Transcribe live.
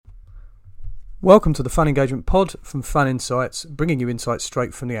Welcome to the Fan Engagement Pod from Fan Insights, bringing you insights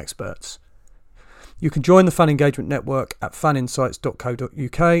straight from the experts. You can join the Fan Engagement Network at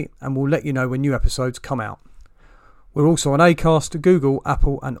faninsights.co.uk and we'll let you know when new episodes come out. We're also on Acast, Google,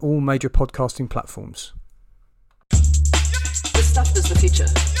 Apple and all major podcasting platforms. This stuff is the future.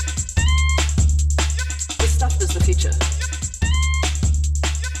 This stuff is the future.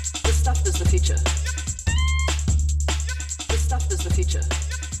 This stuff is the future. This stuff is the future.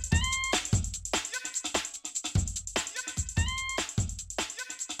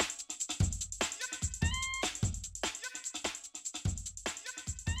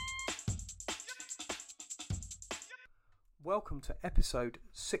 Welcome to episode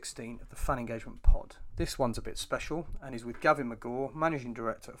 16 of the Fan Engagement Pod. This one's a bit special and is with Gavin Megaw, Managing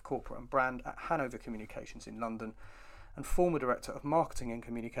Director of Corporate and Brand at Hanover Communications in London and former Director of Marketing and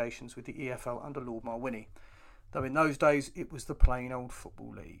Communications with the EFL under Lord Mayor, though in those days it was the plain old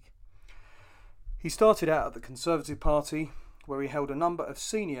Football League. He started out at the Conservative Party, where he held a number of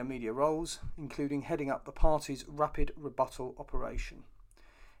senior media roles, including heading up the party's rapid rebuttal operation.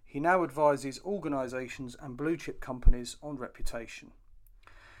 He now advises organisations and blue-chip companies on reputation.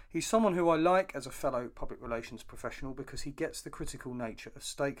 He's someone who I like as a fellow public relations professional because he gets the critical nature of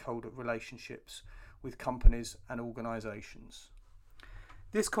stakeholder relationships with companies and organisations.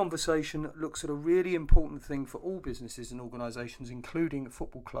 This conversation looks at a really important thing for all businesses and organisations, including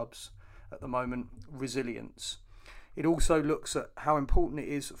football clubs at the moment, resilience. It also looks at how important it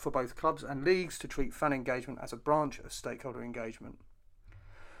is for both clubs and leagues to treat fan engagement as a branch of stakeholder engagement.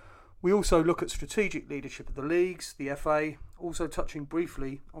 We also look at strategic leadership of the leagues, the FA, also touching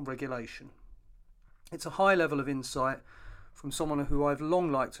briefly on regulation. It's a high level of insight from someone who I've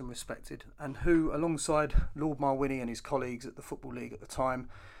long liked and respected and who, alongside Lord Mayor and his colleagues at the Football League at the time,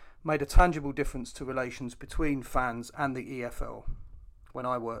 made a tangible difference to relations between fans and the EFL when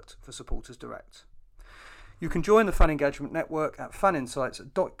I worked for Supporters Direct. You can join the Fan Engagement Network at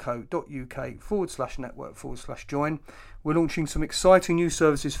faninsights.co.uk/network/join. We're launching some exciting new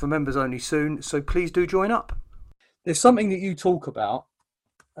services for members only soon, so please do join up. There's something that you talk about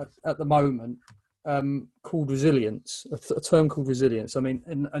at the moment called resilience, a term called resilience. I mean,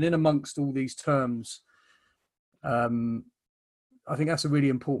 and in amongst all these terms, I think that's a really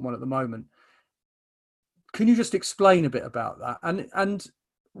important one at the moment. Can you just explain a bit about that and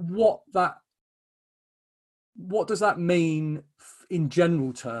what does that mean in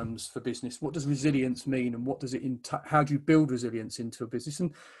general terms for business? What does resilience mean, and what does it how do you build resilience into a business?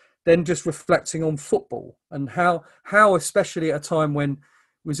 And then just reflecting on football and how especially at a time when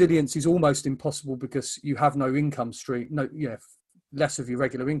resilience is almost impossible because you have no income stream, less of your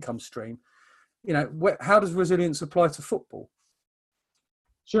regular income stream. How does resilience apply to football?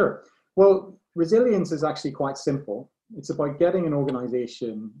 Sure. Well, resilience is actually quite simple. It's about getting an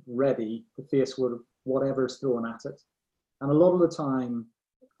organisation ready to face whatever's thrown at it. And a lot of the time,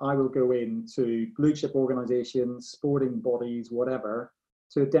 I will go into blue chip organisations, sporting bodies, whatever,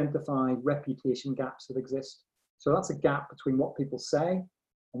 to identify reputation gaps that exist. So that's a gap between what people say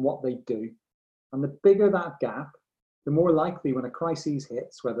and what they do. And the bigger that gap, the more likely when a crisis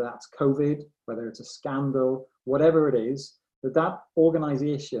hits, whether that's COVID, whether it's a scandal, whatever it is, that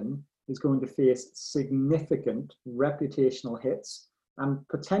organisation is going to face significant reputational hits and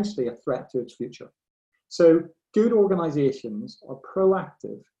potentially a threat to its future. So good organizations are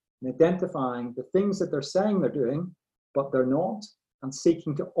proactive in identifying the things that they're saying they're doing, but they're not, and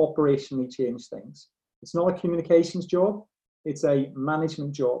seeking to operationally change things. It's not a communications job, it's a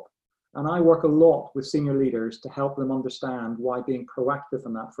management job. And I work a lot with senior leaders to help them understand why being proactive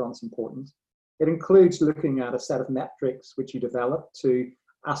on that front is important. It includes looking at a set of metrics which you develop to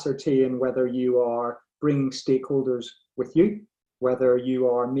ascertain whether you are bringing stakeholders with you, whether you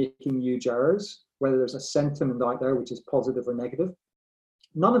are making huge errors, whether there's a sentiment out there which is positive or negative.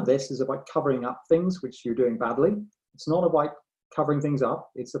 None of this is about covering up things which you're doing badly. It's not about covering things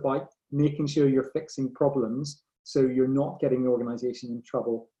up. It's about making sure you're fixing problems so you're not getting the organization in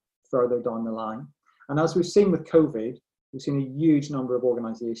trouble further down the line. And as we've seen with COVID, we've seen a huge number of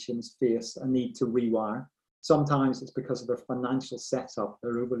organizations face a need to rewire. Sometimes it's because of their financial setup,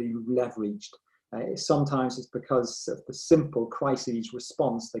 they're overly leveraged. Sometimes it's because of the simple crises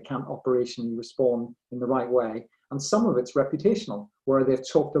response, they can't operationally respond in the right way. And some of it's reputational, where they've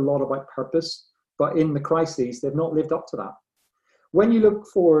talked a lot about purpose, but in the crises, they've not lived up to that. When you look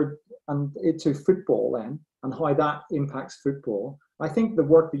forward to football then, and how that impacts football, I think the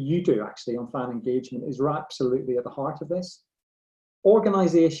work that you do actually on fan engagement is absolutely at the heart of this.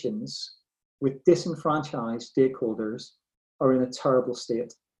 Organizations with disenfranchised stakeholders are in a terrible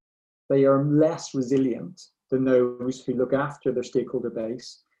state. They are less resilient than those who look after their stakeholder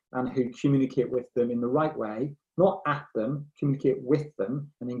base. and who communicate with them in the right way, not at them, communicate with them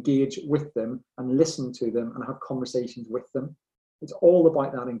and engage with them and listen to them and have conversations with them. It's all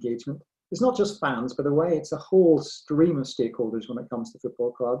about that engagement. It's not just fans, by the way, it's a whole stream of stakeholders when it comes to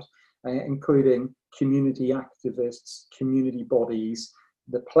football clubs, including community activists, community bodies,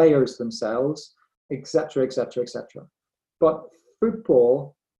 the players themselves, etc., etc., etc. But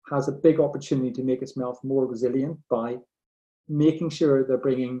football has a big opportunity to make itself more resilient by making sure they're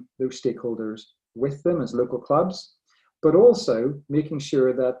bringing those stakeholders with them as local clubs, but also making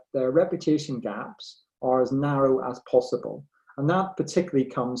sure that their reputation gaps are as narrow as possible. And that particularly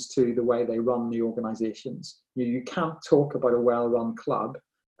comes to the way they run the organizations. You can't talk about a well-run club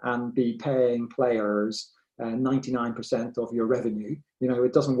and be paying players 99% of your revenue.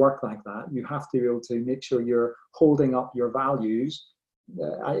 It doesn't work like that. You have to be able to make sure you're holding up your values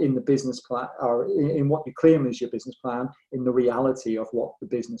in the business plan, or in what you claim is your business plan, in the reality of what the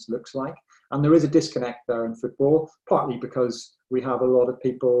business looks like. And there is a disconnect there in football, partly because we have a lot of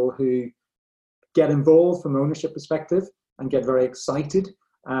people who get involved from an ownership perspective and get very excited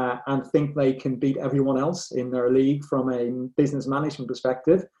and think they can beat everyone else in their league from a business management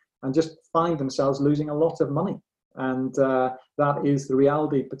perspective, and just find themselves losing a lot of money. And that is the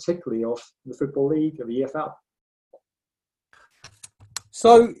reality, particularly of the Football League, of the EFL.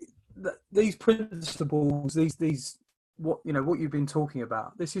 So these principles, these what you've been talking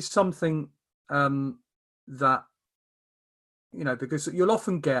about, this is something that because you'll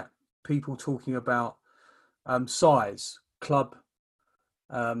often get people talking about size, club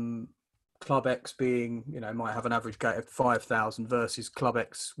X being might have an average gate of 5,000 versus club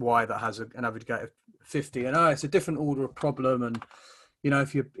X Y that has an average gate of 50, and it's a different order of problem. And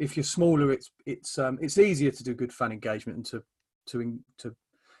if you're smaller, it's easier to do good fan engagement and to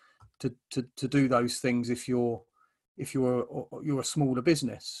do those things if you're a smaller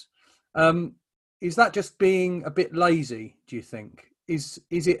business. Is that just being a bit lazy, do you think? Is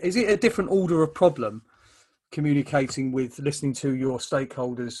it a different order of problem communicating with, listening to your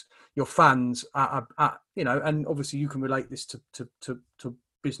stakeholders, your fans and obviously you can relate this to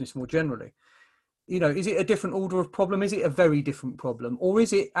business more generally. Is it a different order of problem? Is it a very different problem? Or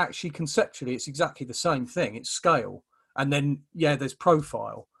is it actually conceptually it's exactly the same thing? It's scale. And then, there's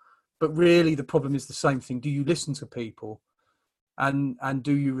profile, but really the problem is the same thing. Do you listen to people, and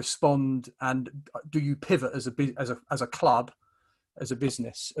do you respond, and do you pivot as a club, as a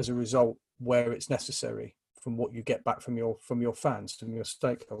business, as a result where it's necessary from what you get back from your fans, from your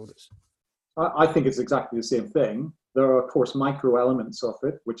stakeholders? I think it's exactly the same thing. There are, of course, micro elements of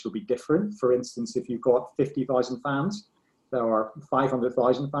it which will be different. For instance, if you've got 50,000 fans, there are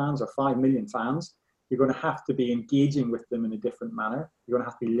 500,000 fans or 5 million fans. You're going to have to be engaging with them in a different manner. You're going to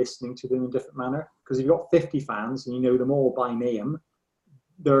have to be listening to them in a different manner. Because if you've got 50 fans and you know them all by name,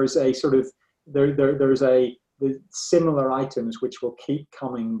 there's a sort of there's similar items which will keep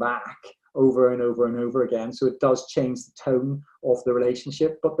coming back over and over and over again. So it does change the tone of the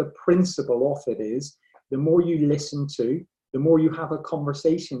relationship. But the principle of it is, the more you listen to, the more you have a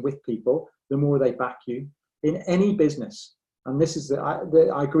conversation with people, the more they back you in any business. And this is, I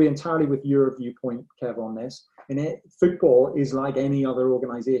agree entirely with your viewpoint, Kev, on this. Football is like any other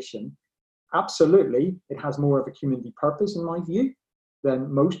organisation. Absolutely, it has more of a community purpose, in my view,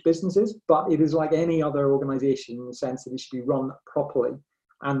 than most businesses, but it is like any other organisation in the sense that it should be run properly.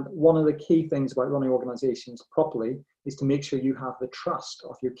 And one of the key things about running organisations properly is to make sure you have the trust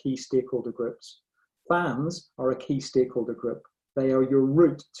of your key stakeholder groups. Fans are a key stakeholder group. They are your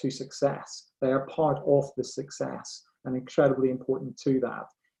route to success. They are part of the success and incredibly important to that.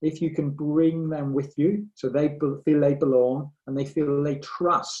 If you can bring them with you so they feel they belong and they feel they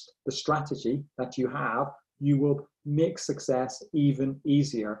trust the strategy that you have, you will make success even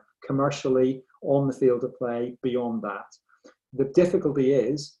easier commercially, on the field of play, beyond that. The difficulty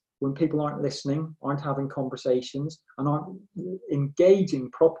is when people aren't listening, aren't having conversations, and aren't engaging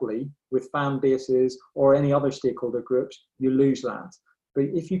properly with fan bases or any other stakeholder groups, you lose that. But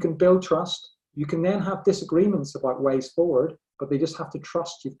if you can build trust, you can then have disagreements about ways forward, but they just have to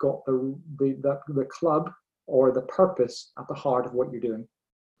trust you've got the club or the purpose at the heart of what you're doing.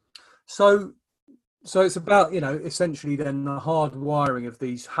 So it's about, essentially then the hard wiring of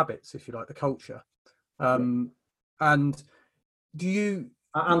these habits, if you like, the culture. And do you...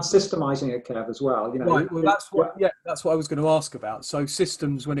 And systemizing it, Kev, as well. Right. Well, that's what I was going to ask about. So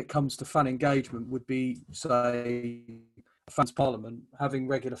systems, when it comes to fan engagement, would be, say, a fans parliament, having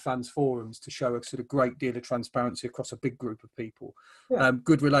regular fans forums to show a sort of great deal of transparency across a big group of people,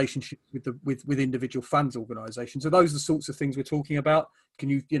 good relationships with individual fans organisations. Are those the sorts of things we're talking about? Can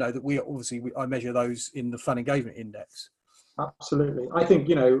you, that I measure those in the fan engagement index? Absolutely. I think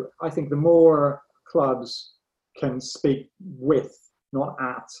the more clubs can speak with, not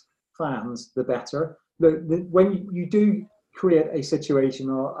at, fans, the better. When you do create a situation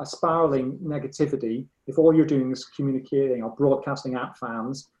or a spiraling negativity, if all you're doing is communicating or broadcasting at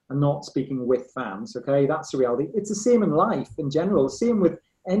fans and not speaking with fans, okay, that's the reality. It's the same in life in general, same with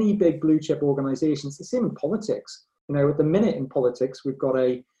any big blue chip organizations, the same in politics. At the minute in politics, we've got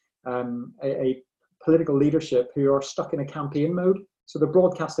a political leadership who are stuck in a campaign mode. So they're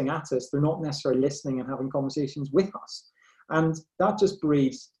broadcasting at us. They're not necessarily listening and having conversations with us. And that just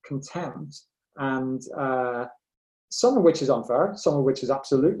breeds contempt, and some of which is unfair, some of which is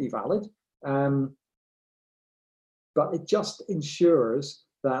absolutely valid. But it just ensures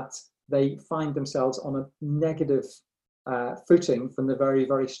that they find themselves on a negative footing from the very,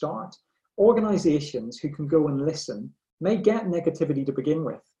 very start. Organizations who can go and listen may get negativity to begin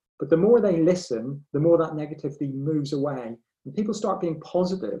with, but the more they listen, the more that negativity moves away. And people start being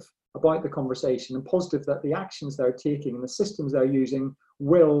positive about the conversation and positive that the actions they're taking and the systems they're using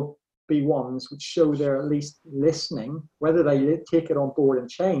will be ones which show they're at least listening. Whether they take it on board and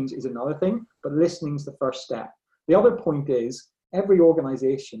change is another thing, but listening is the first step. The other point is every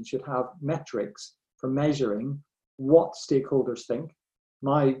organization should have metrics for measuring what stakeholders think.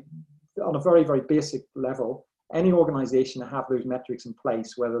 On a very, very basic level, any organization to have those metrics in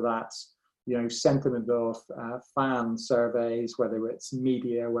place, whether that's sentiment of fan surveys, whether it's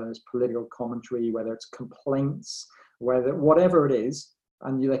media, whether it's political commentary, whether it's complaints, whatever it is,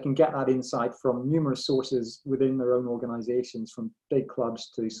 and they can get that insight from numerous sources within their own organizations, from big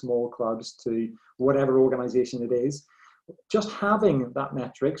clubs to small clubs to whatever organization it is. Just having that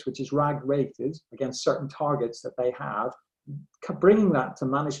metrics, which is RAG rated against certain targets that they have, bringing that to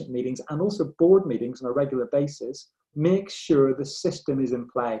management meetings and also board meetings on a regular basis, makes sure the system is in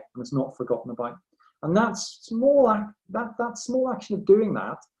play and it's not forgotten about. And that small action of doing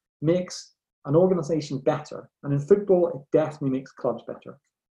that makes an organization better. And in football, it definitely makes clubs better.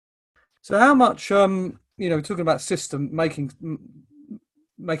 So how much, talking about system, make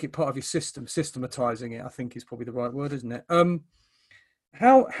it part of your system, systematizing it, I think is probably the right word, isn't it?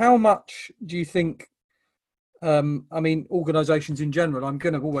 How much do you think, organizations in general, I'm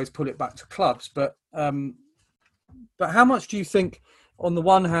going to always pull it back to clubs, but how much do you think, on the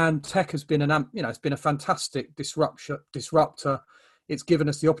one hand, tech has been it's been a fantastic disruptor. It's given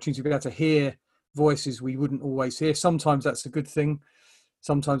us the opportunity to be able to hear voices we wouldn't always hear. Sometimes that's a good thing.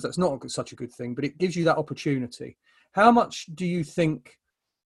 Sometimes that's not such a good thing, but it gives you that opportunity. How much do you think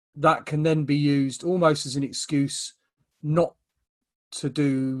that can then be used almost as an excuse not to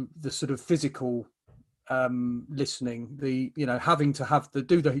do the sort of physical listening, having to have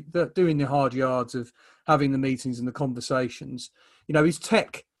doing the hard yards of having the meetings and the conversations? Is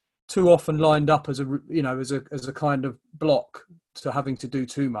tech too often lined up as a kind of block to having to do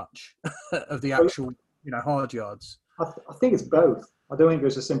too much of the actual hard yards? I think it's both. I don't think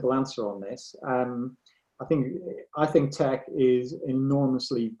there's a simple answer on this. I think tech is an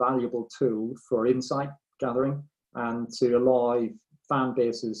enormously valuable tool for insight gathering and to allow fan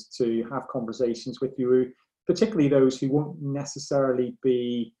bases to have conversations with you, particularly those who won't necessarily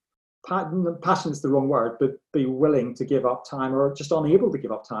be passionate is the wrong word, but be willing to give up time or just unable to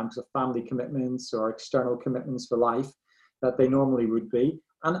give up time because of family commitments or external commitments for life that they normally would be.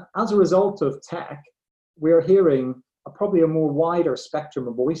 And as a result of tech, we're hearing probably a more wider spectrum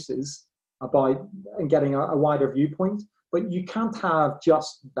of voices about and getting a wider viewpoint. But you can't have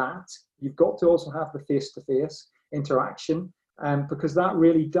just that. You've got to also have the face-to-face interaction, because that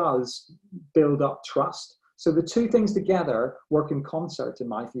really does build up trust. So the two things together work in concert, in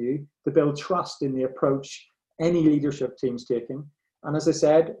my view, to build trust in the approach any leadership team's taking. And as I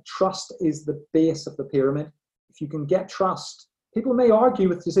said, trust is the base of the pyramid. If you can get trust, people may argue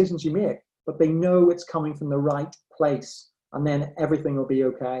with decisions you make, but they know it's coming from the right place, and then everything will be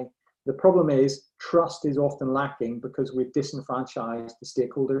okay. The problem is trust is often lacking because we've disenfranchised the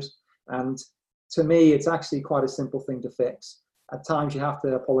stakeholders. And to me, it's actually quite a simple thing to fix. At times you have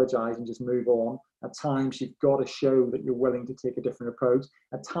to apologize and just move on. At times you've got to show that you're willing to take a different approach.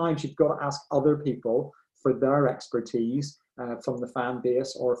 At times you've got to ask other people for their expertise from the fan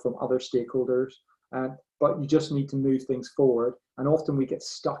base or from other stakeholders. But you just need to move things forward. And often we get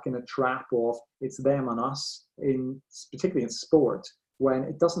stuck in a trap of it's them and us, particularly in sport, when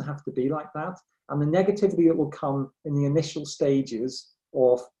it doesn't have to be like that. And the negativity that will come in the initial stages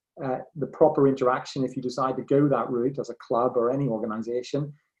of the proper interaction, if you decide to go that route as a club or any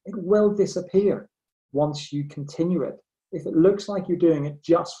organization, it will disappear once you continue it. If it looks like you're doing it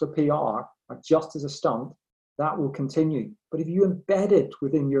just for PR or just as a stunt, that will continue. But if you embed it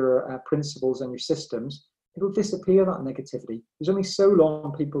within your principles and your systems, it'll disappear, that negativity. There's only so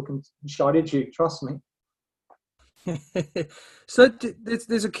long people can shout at you, trust me. So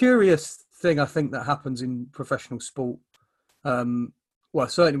there's a curious thing I think that happens in professional sport. Well,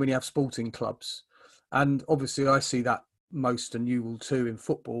 certainly when you have sporting clubs, and obviously I see that most, and you will too, in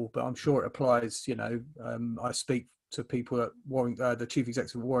football. But I'm sure it applies. I speak to people at the chief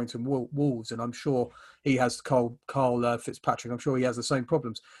executive of Warrington Wolves, and I'm sure he has Carl Fitzpatrick. I'm sure he has the same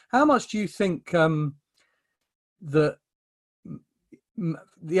problems. How much do you think that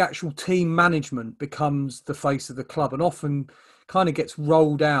the actual team management becomes the face of the club, and often kind of gets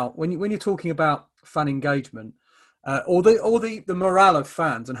rolled out when you're talking about fan engagement, or the morale of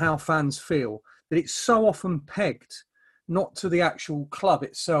fans and how fans feel, that it's so often pegged not to the actual club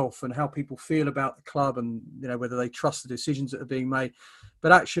itself and how people feel about the club, and whether they trust the decisions that are being made,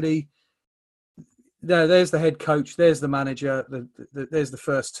 but actually there's the head coach, there's the manager, there's the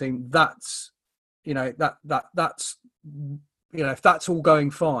first team. That's that's if that's all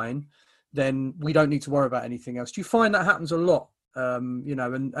going fine, then we don't need to worry about anything else. Do you find that happens a lot?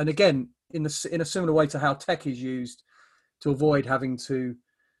 And again, in a similar way to how tech is used to avoid having to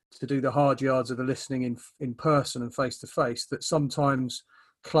do the hard yards of the listening in person and face to face, that sometimes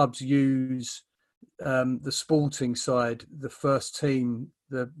clubs use the sporting side, the first team,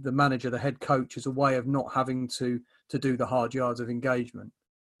 the manager, the head coach, as a way of not having to do the hard yards of engagement.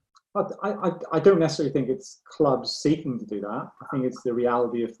 I don't necessarily think it's clubs seeking to do that. I think it's the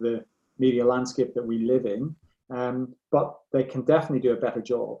reality of the media landscape that we live in. But they can definitely do a better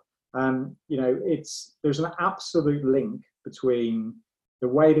job. There's an absolute link between the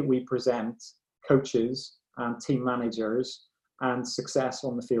way that we present coaches and team managers and success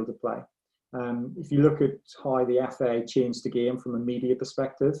on the field of play. If you look at how the FA changed the game from a media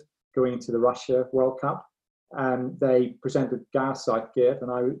perspective going into the Russia World Cup, they presented Gareth Southgate,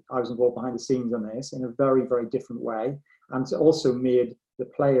 and I was involved behind the scenes on this, in a very, very different way, and also made the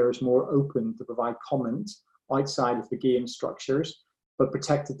players more open to provide comment outside of the game structures, but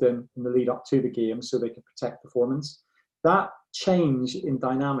protected them in the lead up to the game so they could protect performance. That change in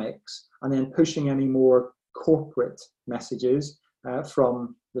dynamics, and then pushing any more corporate messages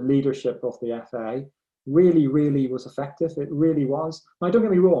from the leadership of the FA, really, really was effective. It really was. Now, don't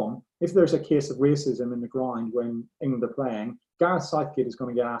get me wrong, if there's a case of racism in the ground when England are playing, Gareth Southgate is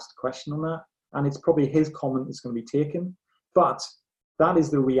going to get asked a question on that, and it's probably his comment that's going to be taken. But that is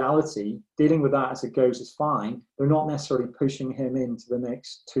the reality. Dealing with that as it goes is fine. They're not necessarily pushing him into the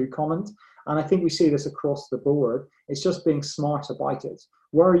next to comment. And I think we see this across the board. It's just being smart about it.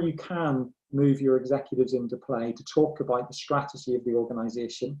 Where you can move your executives into play to talk about the strategy of the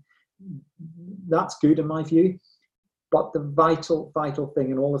organisation, that's good in my view. But the vital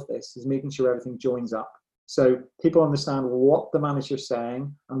thing in all of this is making sure everything joins up. So people understand what the manager's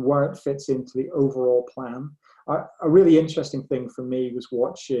saying and where it fits into the overall plan. A really interesting thing for me was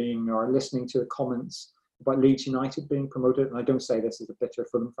watching or listening to the comments about Leeds United being promoted. And I don't say this as a bitter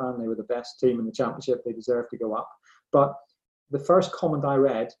Fulham fan. They were the best team in the Championship. They deserve to go up. But the first comment I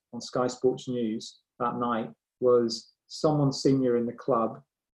read on Sky Sports News that night was someone senior in the club,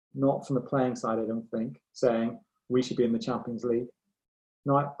 not from the playing side, I don't think, saying we should be in the Champions League.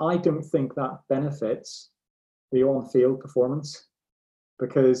 Now, I don't think that benefits the on-field performance,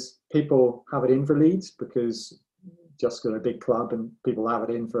 because people have it in for Leeds because just got a big club and people have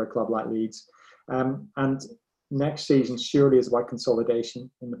it in for a club like Leeds. And next season surely is about consolidation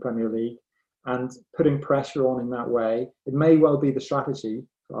in the Premier League and putting pressure on in that way. It may well be the strategy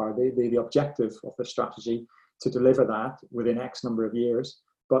or the objective of the strategy to deliver that within X number of years.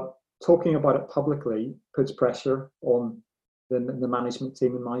 But talking about it publicly puts pressure on the management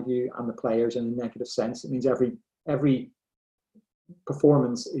team, in my view, and the players in a negative sense. It means every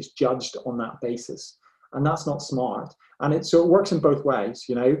performance is judged on that basis, and that's not smart. And so it works in both ways.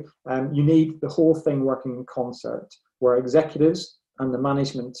 You need the whole thing working in concert, where executives and the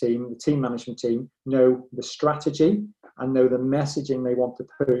management team, the team management team, know the strategy and know the messaging they want to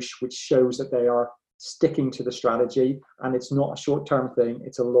push, which shows that they are sticking to the strategy, and it's not a short-term thing,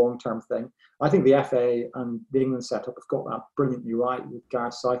 it's a long-term thing. I think the FA and the England setup have got that brilliantly right with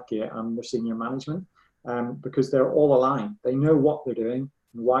Gareth Southgate and their senior management, because they're all aligned. They know what they're doing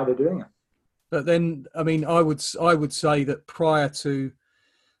and why they're doing it. But then, I mean, I would say that prior to,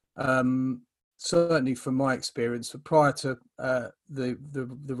 certainly from my experience, prior to the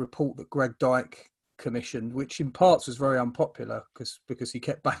report that Greg Dyke commissioned, which in parts was very unpopular because he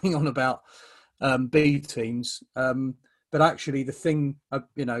kept banging on about B teams, but actually the thing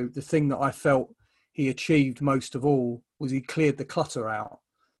that I felt he achieved most of all was he cleared the clutter out,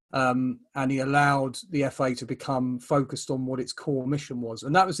 and he allowed the FA to become focused on what its core mission was.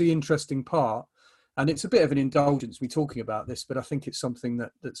 And that was the interesting part, and it's a bit of an indulgence me talking about this, but I think it's something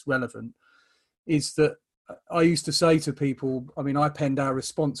that's relevant, is that I used to say to people, I mean, I penned our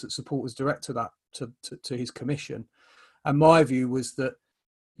response at Supporters Direct to that, to his commission. And my view was that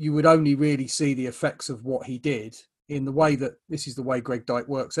you would only really see the effects of what he did in the way that, this is the way Greg Dyke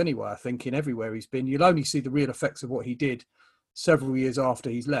works anyway, I think, in everywhere he's been. You'll only see the real effects of what he did several years after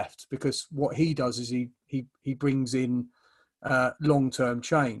he's left, because what he does is he brings in long-term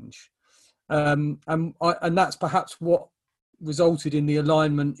change. And that's perhaps what resulted in the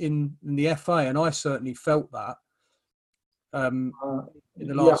alignment in the FA, and I certainly felt that in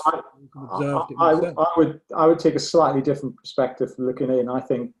the last. I would take a slightly different perspective from looking in. I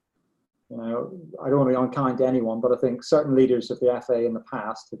think, I don't want to be unkind to anyone, but I think certain leaders of the FA in the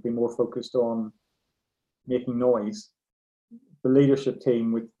past have been more focused on making noise. The leadership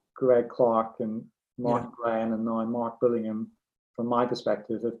team with Greg Clark and Mark Glenn and now Mark Billingham, from my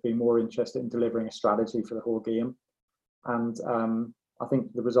perspective, have been more interested in delivering a strategy for the whole game. And I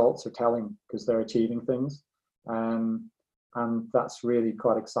think the results are telling, because they're achieving things. And that's really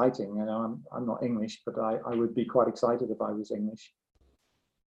quite exciting. I'm not English, but I would be quite excited if I was English.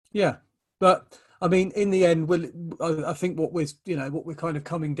 Yeah, but I mean, in the end, I think what we're kind of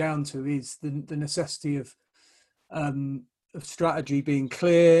coming down to is the necessity of strategy being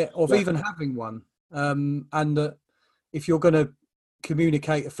clear, of even having one, and that if you're going to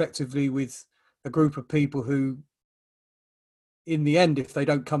communicate effectively with a group of people who, in the end, if they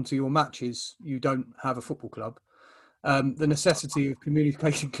don't come to your matches, you don't have a football club. The necessity of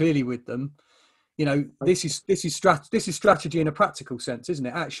communicating clearly with them, this is strategy in a practical sense, isn't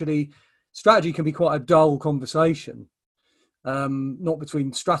it? Actually, strategy can be quite a dull conversation, not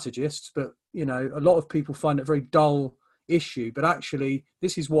between strategists, but a lot of people find it a very dull issue. But actually,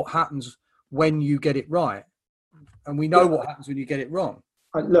 this is what happens when you get it right, and we know what happens when you get it wrong.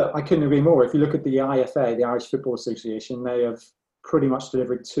 Look, I couldn't agree more. If you look at the IFA, the Irish Football Association, they have pretty much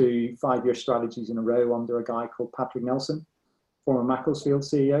delivered 2 5-year strategies in a row under a guy called Patrick Nelson, former Macclesfield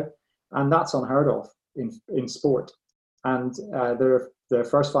CEO, and that's unheard of in sport. And their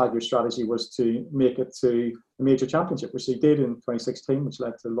first 5-year strategy was to make it to the major championship, which they did in 2016, which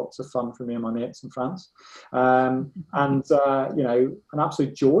led to lots of fun for me and my mates in France. An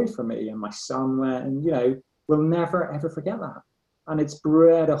absolute joy for me, and my son went, and we'll never ever forget that. And it's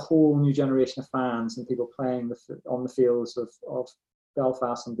bred a whole new generation of fans and people playing on the fields of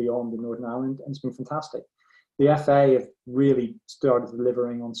Belfast and beyond in Northern Ireland, and it's been fantastic. The FA have really started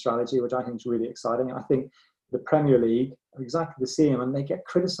delivering on strategy, which I think is really exciting. I think the Premier League are exactly the same, and they get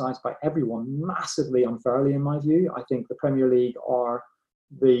criticised by everyone massively unfairly, in my view. I think the Premier League are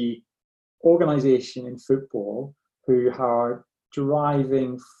the organisation in football who are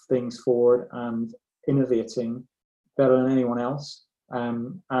driving things forward and innovating better than anyone else,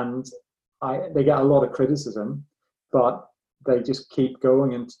 and they get a lot of criticism, but they just keep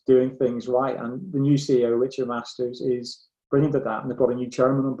going and doing things right. And the new CEO, Richard Masters, is brilliant at that, and they've got a new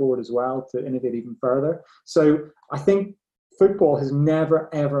chairman on board as well to innovate even further. So I think football has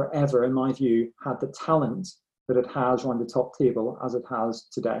never, ever, ever, in my view, had the talent that it has around the top table as it has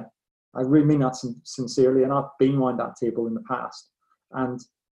today. I really mean that sincerely, and I've been around that table in the past. And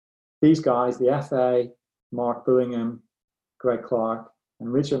these guys, the FA, Mark Billingham, Greg Clark,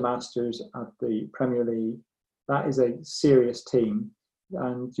 and Richard Masters at the Premier League, that is a serious team.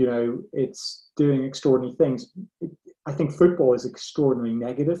 And, it's doing extraordinary things. I think football is extraordinarily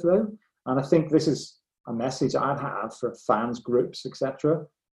negative, though. And I think this is a message I'd have for fans, groups, etc.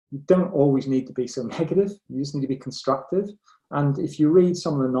 You don't always need to be so negative. You just need to be constructive. And if you read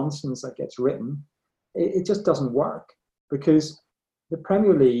some of the nonsense that gets written, it just doesn't work, because the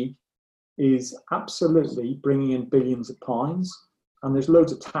Premier League is absolutely bringing in billions of pounds, and there's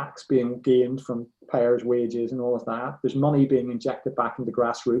loads of tax being gained from players' wages and all of that. There's money being injected back into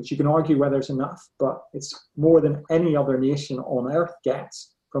grassroots. You can argue whether it's enough, but it's more than any other nation on earth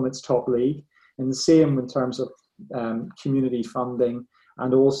gets from its top league. And the same in terms of community funding,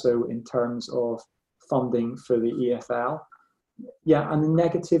 and also in terms of funding for the EFL. Yeah, and the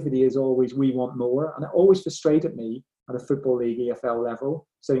negativity is always, we want more. And it always frustrated me at a Football League EFL level,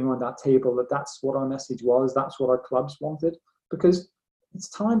 sitting around that table, that's what our message was, that's what our clubs wanted. Because it's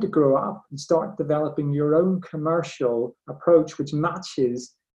time to grow up and start developing your own commercial approach, which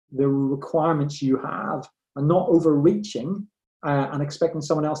matches the requirements you have, and not overreaching and expecting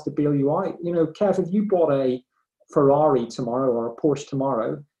someone else to bail you out. Kev, if you bought a Ferrari tomorrow or a Porsche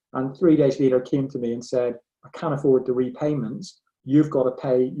tomorrow, and 3 days later came to me and said, I can't afford the repayments, you've got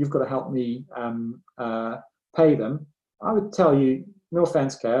to help me pay them, I would tell you, no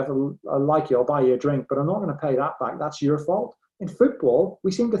offense, Kev, I like you, I'll buy you a drink, but I'm not going to pay that back. That's your fault. in football,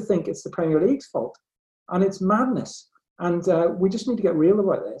 we seem to think it's the Premier League's fault, and it's madness. And we just need to get real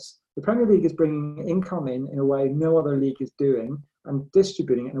about this. The Premier League is bringing income in a way no other league is doing, and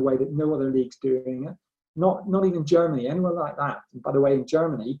distributing it in a way that no other league's doing it. Not even Germany, anywhere like that. And by the way, in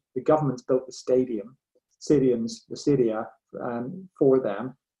Germany, the government's built the stadia for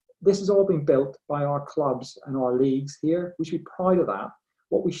them. This has all been built by our clubs and our leagues here. We should be proud of that.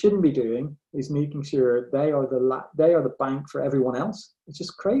 What we shouldn't be doing is making sure they are the bank for everyone else. It's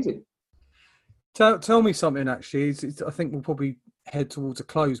just crazy. Tell me something. Actually, I think we'll probably head towards a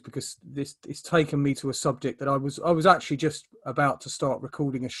close because it's taken me to a subject that I was actually just about to start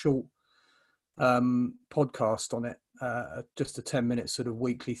recording a short podcast on it, just a 10-minute sort of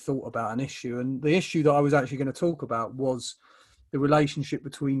weekly thought about an issue. And the issue that I was actually going to talk about was the relationship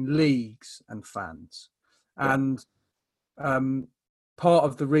between leagues and fans. Yeah. And part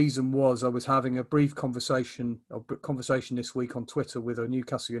of the reason was I was having a brief conversation this week on Twitter with a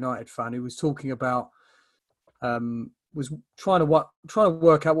Newcastle United fan who was talking about was trying to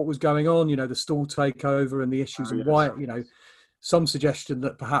work out what was going on, the stall takeover and the issues, and why, some suggestion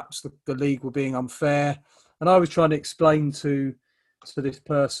that perhaps the league were being unfair. And I was trying to explain to this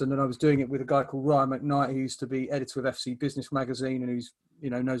person, and I was doing it with a guy called Ryan McKnight, who used to be editor of FC Business Magazine and who's,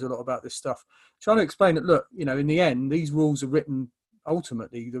 knows a lot about this stuff. Trying to explain that, look, in the end, these rules are written,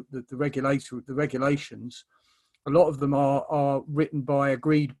 ultimately, the regulations, a lot of them are written by,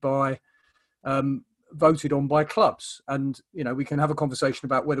 agreed by, voted on by clubs. And, we can have a conversation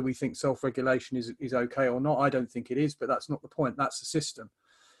about whether we think self-regulation is okay or not. I don't think it is, but that's not the point. That's the system.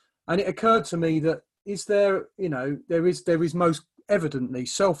 And it occurred to me that there is most evidently,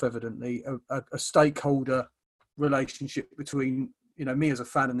 self-evidently, a stakeholder relationship between, me as a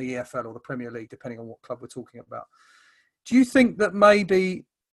fan and the EFL or the Premier League, depending on what club we're talking about. Do you think that maybe,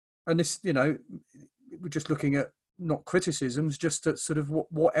 and this, we're just looking at not criticisms, just at sort of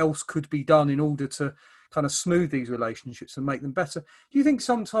what else could be done in order to kind of smooth these relationships and make them better? Do you think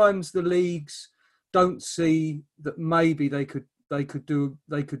sometimes the leagues don't see that maybe they could do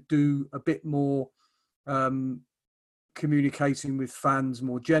a bit more communicating with fans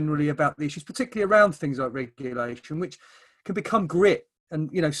more generally about the issues, particularly around things like regulation, which can become grit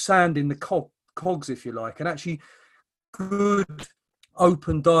and sand in the cogs, if you like, and actually good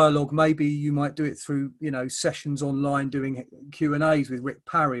open dialogue? Maybe you might do it through sessions online, doing Q&As with Rick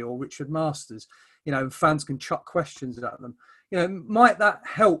Parry or Richard Masters, and fans can chuck questions at them. Might that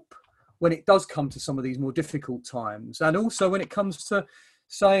help when it does come to some of these more difficult times? And also when it comes to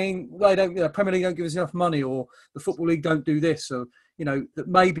saying they don't, Premier League don't give us enough money, or the Football League don't do this, or that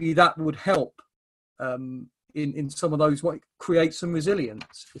maybe that would help in some of those, create some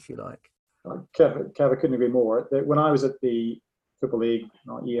resilience, if you like. Kev, I couldn't agree more. When I was at the Football League,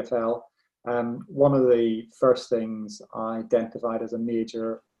 not EFL, one of the first things I identified as a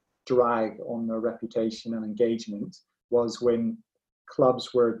major drag on their reputation and engagement was when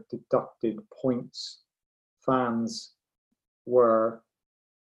clubs were deducted points. Fans were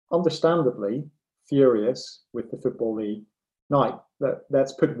understandably furious with the Football League. Now,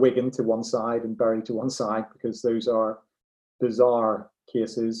 let's put Wigan to one side and Bury to one side, because those are bizarre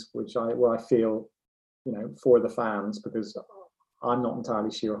cases where I feel, for the fans, because I'm not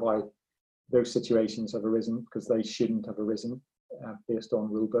entirely sure how those situations have arisen, because they shouldn't have arisen based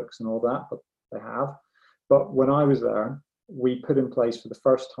on rule books and all that, but they have. But when I was there, we put in place for the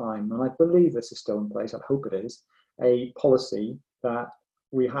first time, and I believe this is still in place, I hope it is, a policy that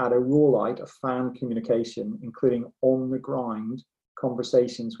we had a rollout of fan communication, including on the ground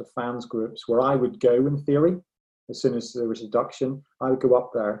conversations with fans groups, where I would go in theory. As soon as there was a deduction, I would go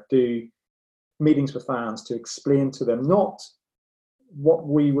up there, do meetings with fans to explain to them not what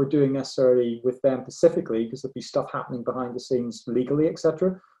we were doing necessarily with them specifically, because there'd be stuff happening behind the scenes legally,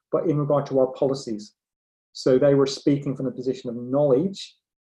 etc., but in regard to our policies. So they were speaking from a position of knowledge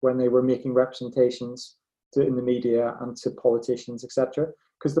when they were making representations in the media and to politicians, etc.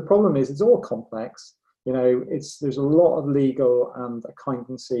 Because the problem is, it's all complex. There's a lot of legal and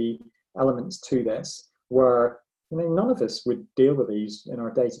accountancy elements to this, where none of us would deal with these in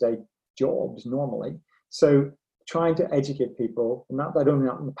our day-to-day jobs normally. So trying to educate people, and that only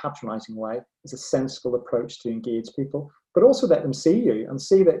not in a patronising way, is a sensible approach to engage people, but also let them see you and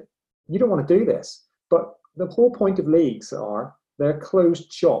see that you don't want to do this. But the whole point of leagues they're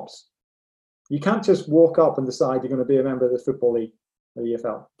closed shops. You can't just walk up and decide you're going to be a member of the Football League or the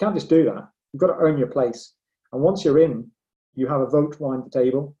EFL. You can't just do that. You've got to earn your place. And once you're in, you have a vote round the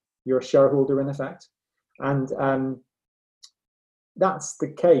table. You're a shareholder in effect. And that's the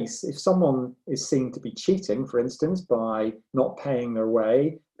case, if someone is seen to be cheating, for instance, by not paying their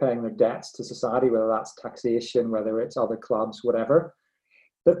way, paying their debts to society, whether that's taxation, whether it's other clubs, whatever,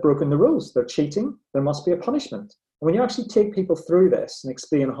 they've broken the rules. They're cheating. There must be a punishment. And when you actually take people through this and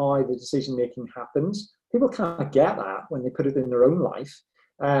explain how the decision making happens, people kind of get that when they put it in their own life.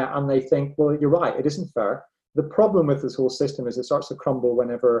 And they think, well, you're right, it isn't fair. The problem with this whole system is it starts to crumble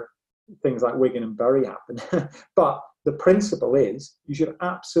whenever things like Wigan and Bury happen. But the principle is you should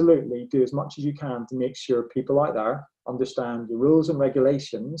absolutely do as much as you can to make sure people out there understand the rules and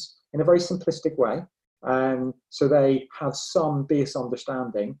regulations in a very simplistic way. So they have some base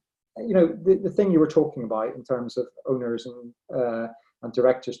understanding. You know, the thing you were talking about in terms of owners and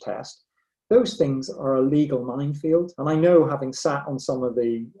directors test, those things are a legal minefield. And I know, having sat on some of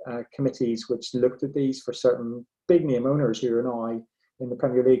the committees which looked at these for certain big name owners who are now in the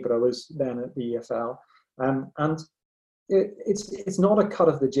Premier League, but I was then at the EFL, and it's not a cut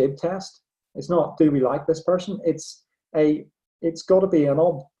of the jib test. It's not, do we like this person? It's got to be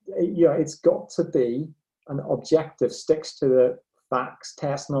it's got to be an objective, sticks to the facts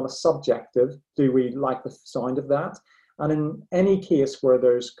test, not a subjective, do we like the sound of that? And in any case where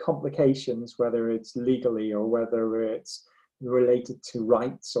there's complications, whether it's legally or whether it's related to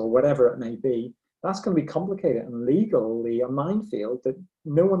rights or whatever it may be, that's going to be complicated and legally a minefield that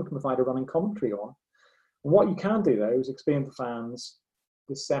no one can provide a running commentary on. And what you can do, though, is explain to fans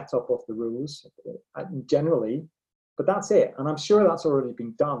the setup of the rules generally, but that's it. And I'm sure that's already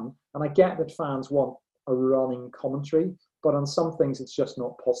been done. And I get that fans want a running commentary, but on some things it's just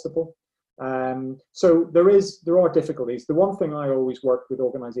not possible. So there are difficulties. The one thing I always work with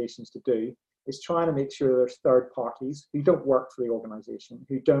organisations to do is trying to make sure there's third parties who don't work for the organisation,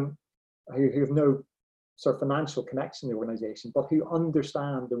 who have no sort of financial connection to the organisation, but who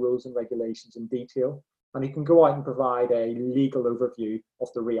understand the rules and regulations in detail, and who can go out and provide a legal overview of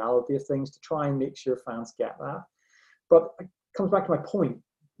the reality of things to try and make sure fans get that. But it comes back to my point.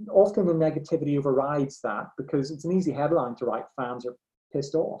 Often the negativity overrides that, because it's an easy headline to write, fans are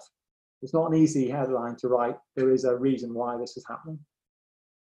pissed off. It's not an easy headline to write, there is a reason why this is happening.